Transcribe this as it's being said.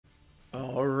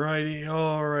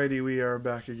Alrighty, we are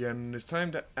back again. It's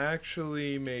time to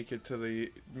actually make it to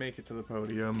the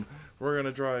podium. We're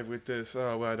gonna drive with this.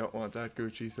 Oh, well, I don't want that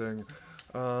Gucci thing.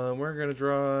 We're gonna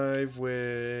drive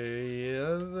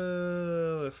with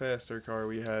the faster car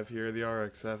we have here, the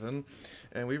RX-7,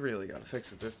 and we really gotta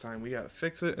fix it this time. We gotta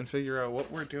fix it and figure out what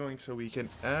we're doing so we can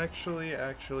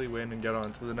actually win and get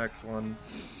on to the next one.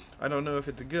 I don't know if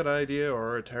it's a good idea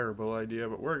or a terrible idea,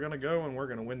 but we're gonna go and we're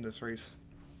gonna win this race.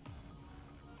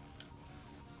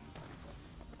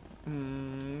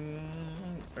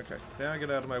 Okay, now get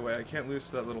out of my way. I can't lose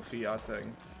to that little Fiat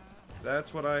thing.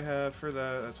 That's what I have for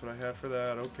that. That's what I have for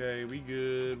that. Okay, we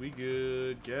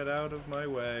good. Get out of my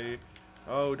way.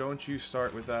 Oh, don't you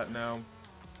start with that now.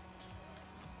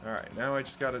 Alright, now I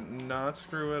just gotta not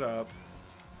screw it up.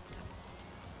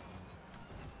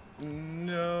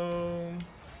 No.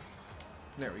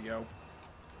 There we go.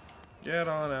 Get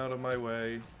on out of my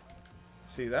way.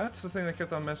 See, that's the thing that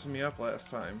kept on messing me up last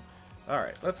time.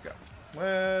 Alright, let's go.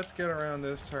 Let's get around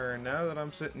this turn. Now that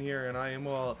I'm sitting here and I am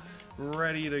all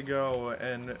ready to go,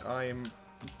 and I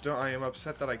am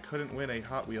upset that I couldn't win a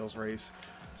Hot Wheels race.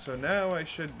 So now I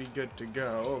should be good to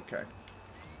go. Okay.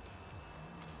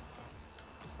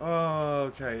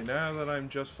 Okay, now that I'm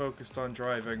just focused on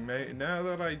driving, now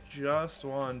that I just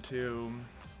want to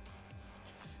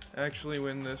actually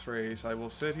win this race, I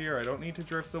will sit here. I don't need to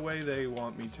drift the way they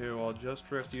want me to. I'll just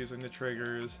drift using the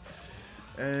triggers,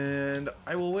 and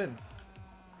I will win.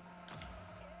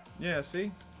 Yeah,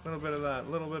 see? A little bit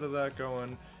of that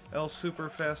going. El Super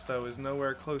Festo is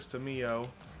nowhere close to Mio.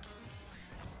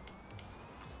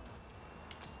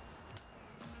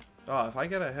 Oh, if I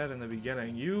get ahead in the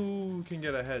beginning, you can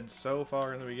get ahead so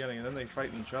far in the beginning, and then they fight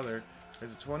each other.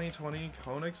 There's a 2020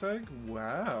 Koenigsegg?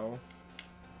 Wow.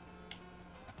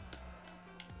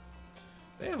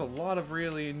 They have a lot of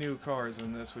really new cars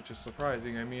in this, which is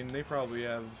surprising. I mean, they probably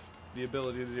have the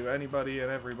ability to do anybody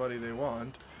and everybody they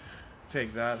want.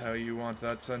 Take that how you want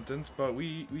that sentence, but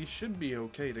we should be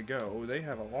okay to go. They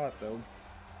have a lot, though.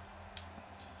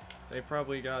 They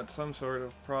probably got some sort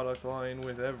of product line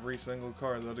with every single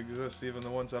car that exists, even the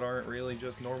ones that aren't really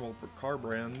just normal car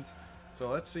brands. So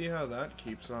let's see how that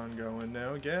keeps on going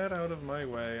now. Get out of my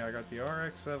way. I got the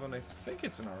RX-7. I think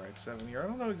it's an RX-7 here. I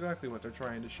don't know exactly what they're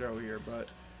trying to show here, but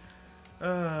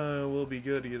we'll be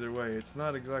good either way. It's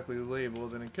not exactly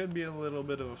labeled, and it could be a little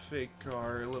bit of a fake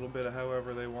car, a little bit of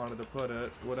however they wanted to put it,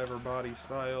 whatever body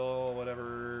style,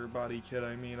 whatever body kit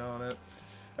I mean on it.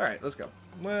 Alright, let's go.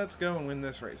 Let's go and win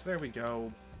this race. There we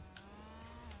go.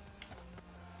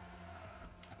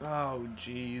 Oh,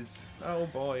 jeez. Oh,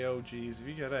 boy, oh, jeez. If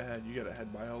you get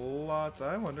ahead by a lot.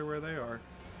 I wonder where they are.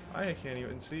 I can't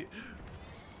even see.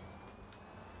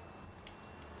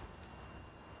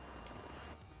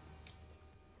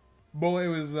 Boy,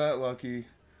 was that lucky.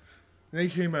 They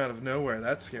came out of nowhere.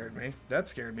 That scared me. That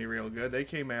scared me real good. They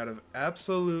came out of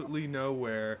absolutely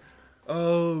nowhere.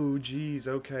 Oh, jeez.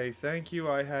 Okay, thank you.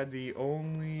 I had the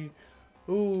only...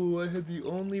 Oh, I had the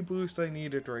only boost I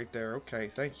needed right there. Okay,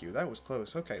 thank you. That was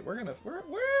close. Okay, we're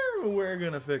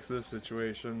gonna fix this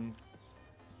situation.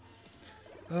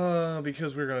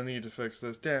 Because we're gonna need to fix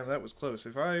this. Damn, that was close.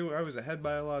 If I was ahead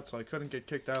by a lot, so I couldn't get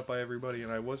kicked out by everybody,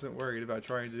 and I wasn't worried about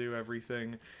trying to do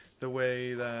everything the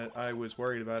way that I was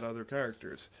worried about other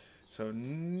characters. So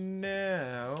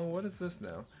now, what is this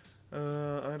now?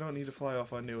 I don't need to fly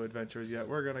off on new adventures yet.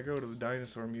 We're gonna go to the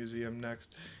dinosaur museum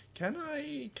next. Can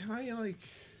I like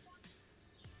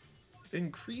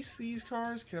increase these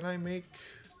cars? Can I make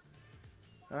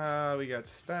we got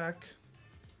stack.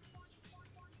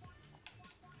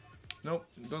 Nope,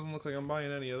 doesn't look like I'm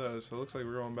buying any of those, so it looks like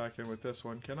we're going back in with this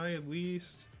one. Can I at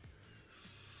least...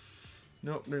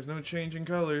 Nope, there's no change in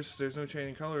colors. There's no change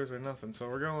in colors or nothing, so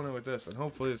we're going in with this, and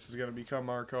hopefully this is going to become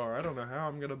our car. I don't know how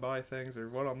I'm going to buy things or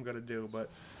what I'm going to do, but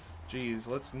geez,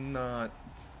 let's not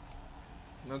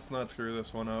screw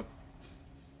this one up.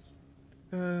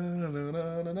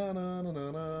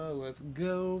 Let's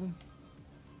go.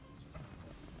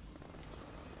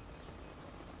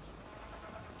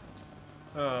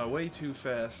 Way too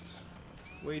fast.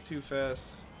 Way too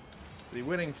fast. The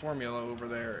winning formula over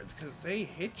there, it's because they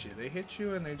hit you. They hit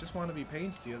you and they just want to be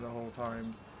pains to you the whole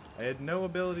time. I had no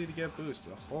ability to get boost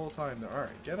the whole time.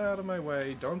 Alright, get out of my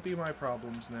way. Don't be my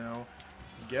problems now.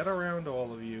 Get around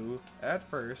all of you at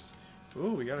first.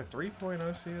 Ooh, we got a 3.0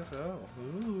 CSL.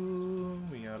 Ooh,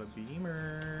 we got a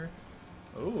Beamer.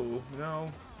 Ooh, no.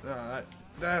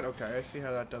 Okay, I see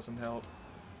how that doesn't help.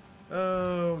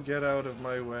 Oh, get out of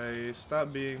my way.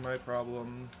 Stop being my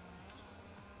problem.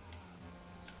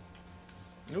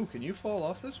 Ooh, can you fall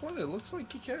off this one? It looks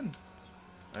like you can.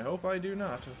 I hope I do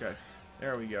not. Okay,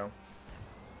 there we go.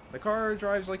 The car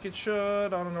drives like it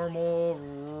should on a normal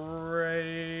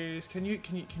race. Can you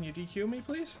DQ me,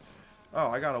 please? Oh,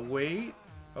 I gotta wait?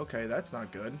 Okay, that's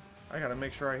not good. I gotta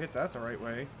make sure I hit that the right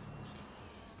way.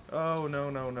 Oh, no,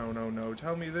 no, no, no, no.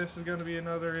 Tell me this is gonna be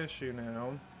another issue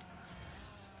now.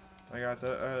 I got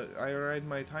the, I ride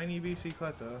my tiny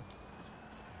bicicleta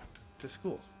to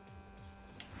school.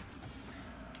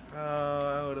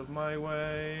 Out of my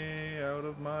way, out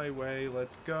of my way,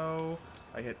 let's go.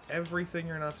 I hit everything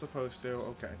you're not supposed to.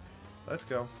 Okay, let's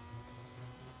go.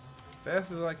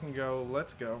 Fast as I can go,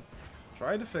 let's go.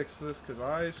 Tried to fix this because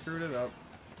I screwed it up.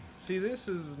 See, this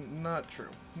is not true.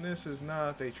 This is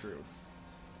not a true.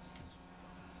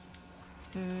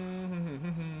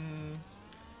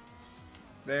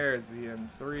 There's the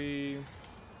M3.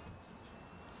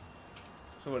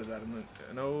 So what is that, an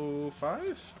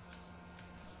 05?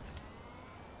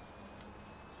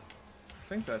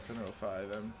 I think that's an 05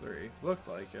 M3. Looked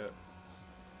like it.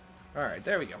 Alright,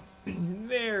 there we go.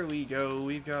 There we go.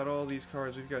 We've got all these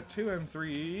cars. We've got two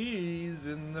M3s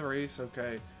in the race.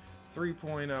 Okay.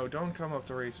 3.0. Don't come up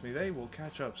to race me. They will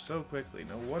catch up so quickly.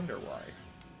 No wonder why.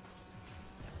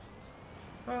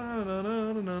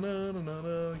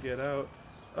 Get out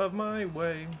of my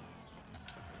way.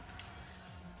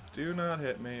 Do not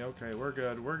hit me. Okay, we're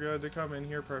good. We're good to come in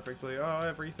here perfectly. Oh,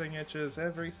 everything itches.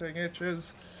 Everything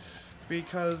itches.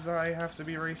 Because I have to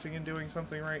be racing and doing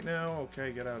something right now.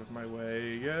 Okay, get out of my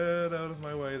way. Get out of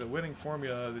my way. The winning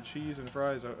formula, the cheese and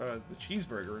fries, the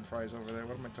cheeseburger and fries over there.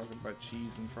 What am I talking about?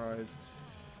 Cheese and fries.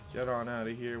 Get on out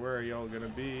of here. Where are y'all gonna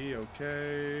be?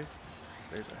 Okay.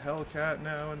 There's a Hellcat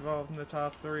now involved in the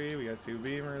top three. We got two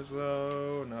Beamers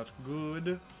though. Not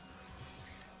good.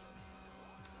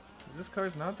 This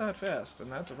car's not that fast, and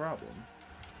that's a problem.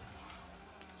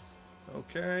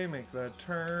 Okay, make that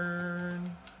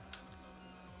turn.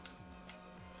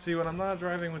 See, when I'm not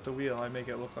driving with the wheel, I make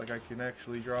it look like I can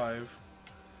actually drive.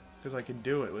 Because I can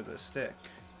do it with a stick.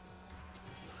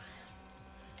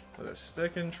 With a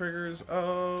stick and triggers,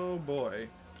 oh boy,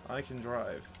 I can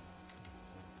drive.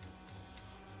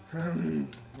 I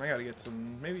gotta get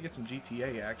some, maybe get some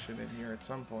GTA action in here at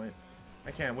some point.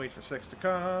 I can't wait for 6 to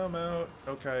come out.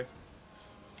 Okay.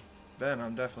 Then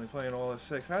I'm definitely playing all of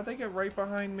 6. How'd they get right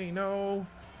behind me? No.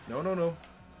 No, no, no.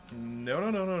 No, no,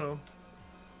 no, no, no.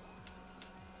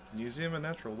 Museum of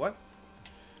Natural what?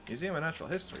 Museum of Natural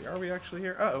History. Are we actually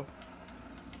here? Uh-oh.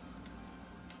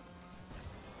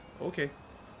 Okay.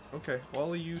 Okay.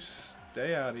 All of you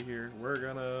stay out of here. We're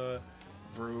gonna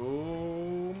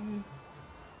vroom.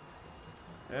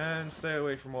 And stay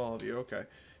away from all of you. Okay.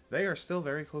 They are still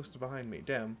very close to behind me.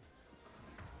 Damn.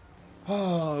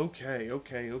 Oh, okay,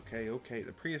 okay, okay, okay.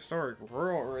 The prehistoric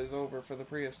roar is over for the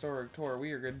prehistoric tour.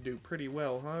 We are going to do pretty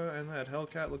well, huh? And that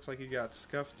Hellcat looks like he got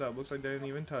scuffed up. Looks like they didn't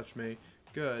even touch me.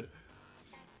 Good.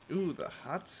 Ooh, the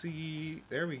hot seat.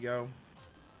 There we go.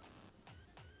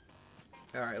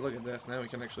 Alright, look at this. Now we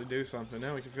can actually do something.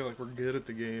 Now we can feel like we're good at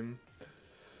the game.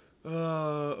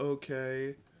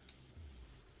 Okay.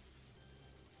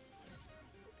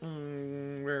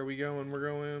 Where are we going? We're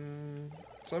going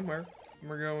somewhere.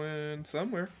 We're going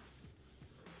somewhere.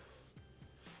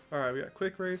 Alright, we got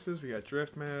quick races, we got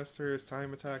drift masters,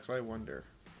 time attacks. I wonder.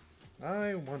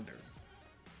 I wonder.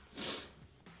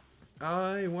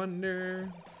 I wonder.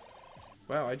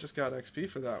 Wow, I just got XP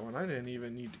for that one. I didn't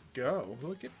even need to go.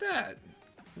 Look at that.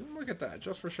 Look at that,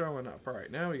 just for showing up.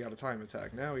 Alright, now we got a time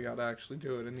attack. Now we got to actually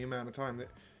do it in the amount of time that...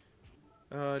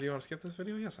 do you want to skip this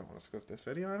video? Yes, I want to skip this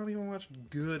video. I don't even watch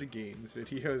good games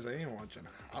videos. I ain't watching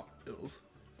Hot Wheels.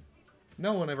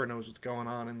 No one ever knows what's going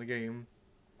on in the game.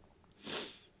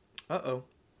 Uh-oh.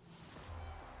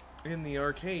 In the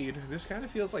arcade, this kind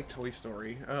of feels like Toy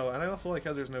Story. Oh, and I also like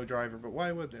how there's no driver, but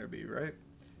why would there be, right?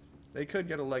 They could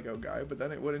get a Lego guy, but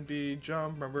then it wouldn't be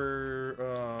jump.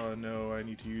 Remember, no, I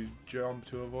need to use jump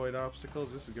to avoid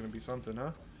obstacles. This is going to be something,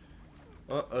 huh?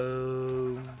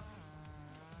 Uh-oh.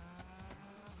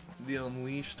 The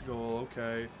unleashed goal,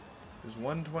 okay. There's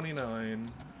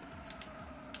 129.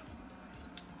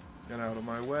 Get out of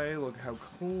my way. Look how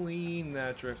clean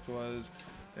that drift was.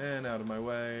 And out of my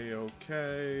way.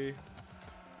 Okay.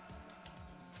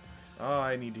 Oh,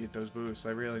 I need to hit those boosts.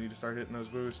 I really need to start hitting those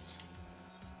boosts.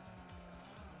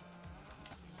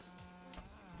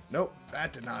 Nope.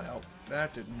 That did not help.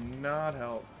 That did not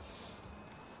help.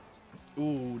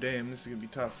 Ooh, damn. This is going to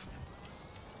be tough.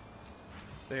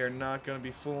 They are not going to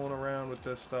be fooling around with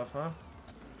this stuff, huh?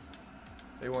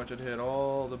 They want you to hit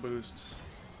all the boosts.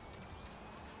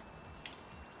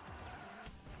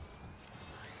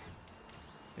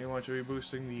 They want you to be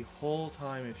boosting the whole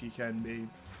time if you can be.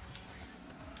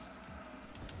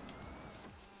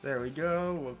 There we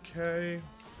go, okay.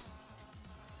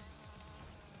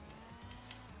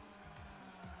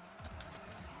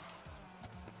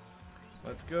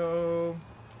 Let's go.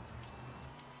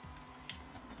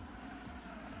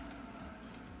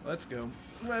 Let's go.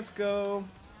 Let's go.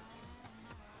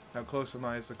 How close am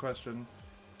I is the question.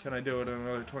 Can I do it in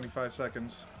another 25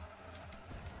 seconds?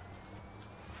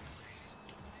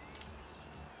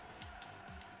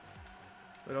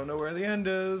 I don't know where the end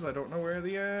is. I don't know where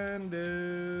the end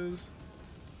is.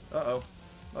 Uh-oh.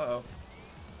 Uh-oh.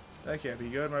 That can't be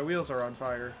good. My wheels are on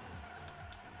fire.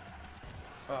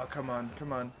 Oh, come on.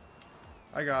 Come on.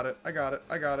 I got it. I got it.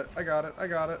 I got it. I got it. I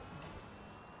got it.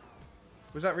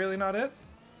 Was that really not it?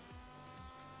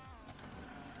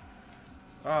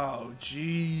 Oh,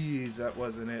 jeez. That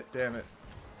wasn't it. Damn it.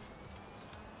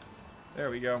 There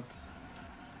we go.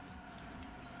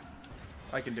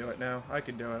 I can do it now. I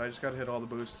can do it. I just gotta hit all the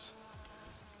boosts.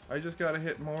 I just gotta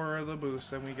hit more of the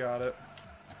boosts and we got it.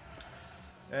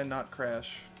 And not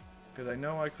crash. Because I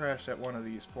know I crashed at one of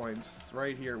these points.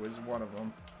 Right here was one of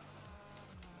them.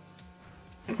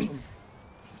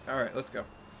 Alright, let's go.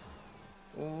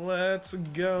 Let's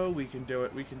go. We can do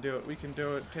it. We can do it. We can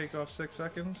do it. Take off 6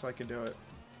 seconds. I can do it.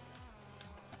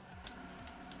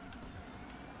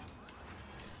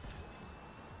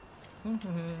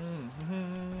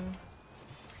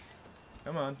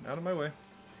 Come on, out of my way.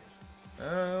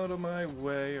 Out of my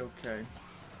way, okay.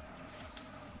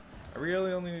 I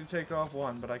really only need to take off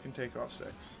 1, but I can take off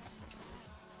 6.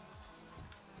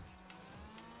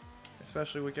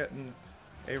 Especially with getting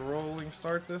a rolling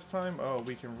start this time. Oh,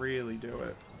 we can really do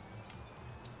it.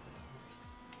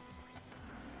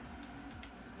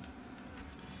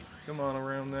 Come on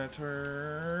around that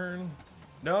turn.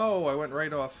 No, I went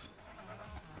right off.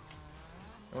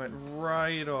 I went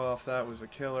right off. That was a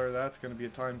killer. That's going to be a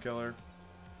time killer.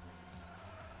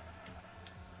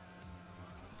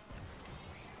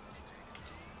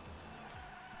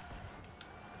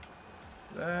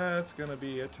 That's going to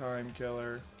be a time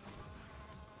killer.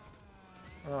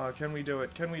 Oh, can we do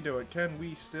it? Can we do it? Can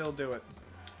we still do it?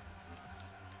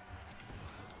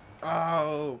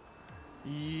 Oh!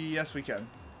 Yes, we can.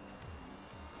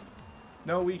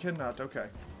 No, we cannot. Okay.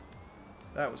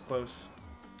 That was close.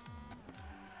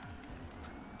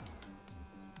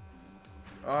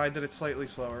 Oh, I did it slightly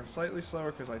slower. Slightly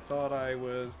slower because I thought I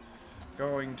was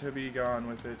going to be gone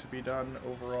with it, to be done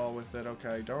overall with it.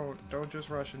 Okay, don't just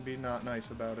rush and be not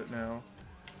nice about it now.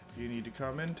 You need to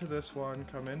come into this one,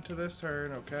 come into this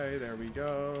turn. Okay, there we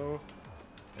go.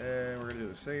 And we're going to do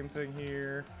the same thing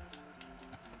here.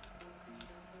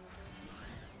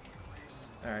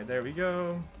 Alright, there we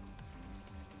go.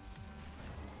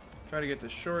 Try to get the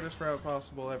shortest route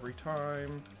possible every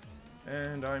time.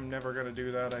 And I'm never going to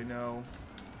do that, I know.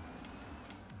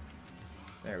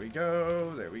 There we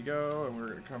go, and we're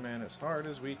going to come in as hard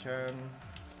as we can.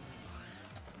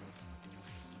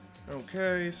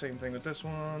 Okay, same thing with this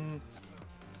one.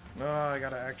 Oh, I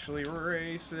gotta actually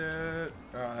race it.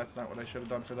 Oh, that's not what I should have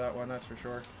done for that one, that's for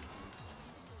sure.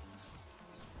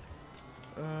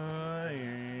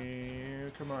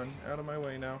 Come on, out of my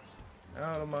way now.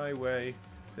 Out of my way.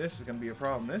 This is going to be a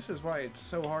problem. This is why it's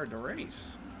so hard to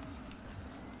race.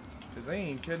 Because they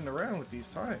ain't kidding around with these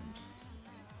times.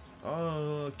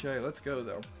 Okay, let's go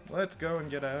though. Let's go and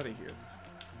get out of here.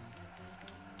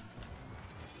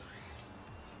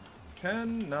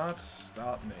 Cannot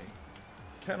stop me.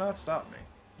 Cannot stop me.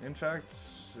 In fact,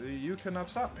 you cannot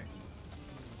stop me.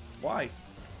 Why?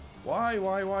 Why?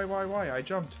 I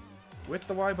jumped with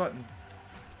the Y button.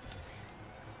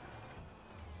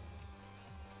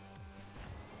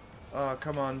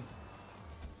 Come on.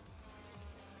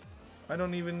 I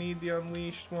don't even need the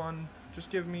unleashed one. Just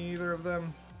give me either of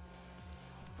them.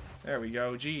 There we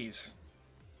go. Jeez.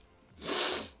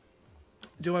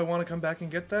 Do I want to come back and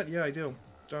get that? Yeah, I do.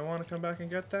 Do I want to come back and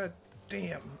get that?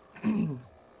 Damn.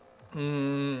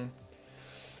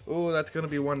 Oh, that's going to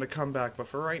be one to come back. But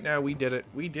for right now, we did it.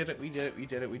 We did it. We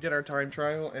did our time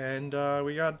trial, and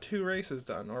we got 2 races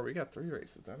done. Or we got 3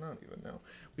 races done. I don't even know.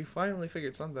 We finally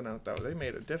figured something out, though. They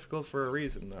made it difficult for a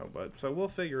reason, though. But so we'll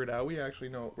figure it out. We actually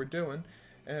know what we're doing.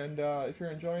 And if you're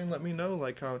enjoying, let me know.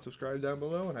 Like, comment, subscribe down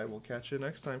below. And I will catch you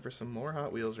next time for some more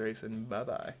Hot Wheels racing.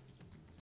 Bye-bye.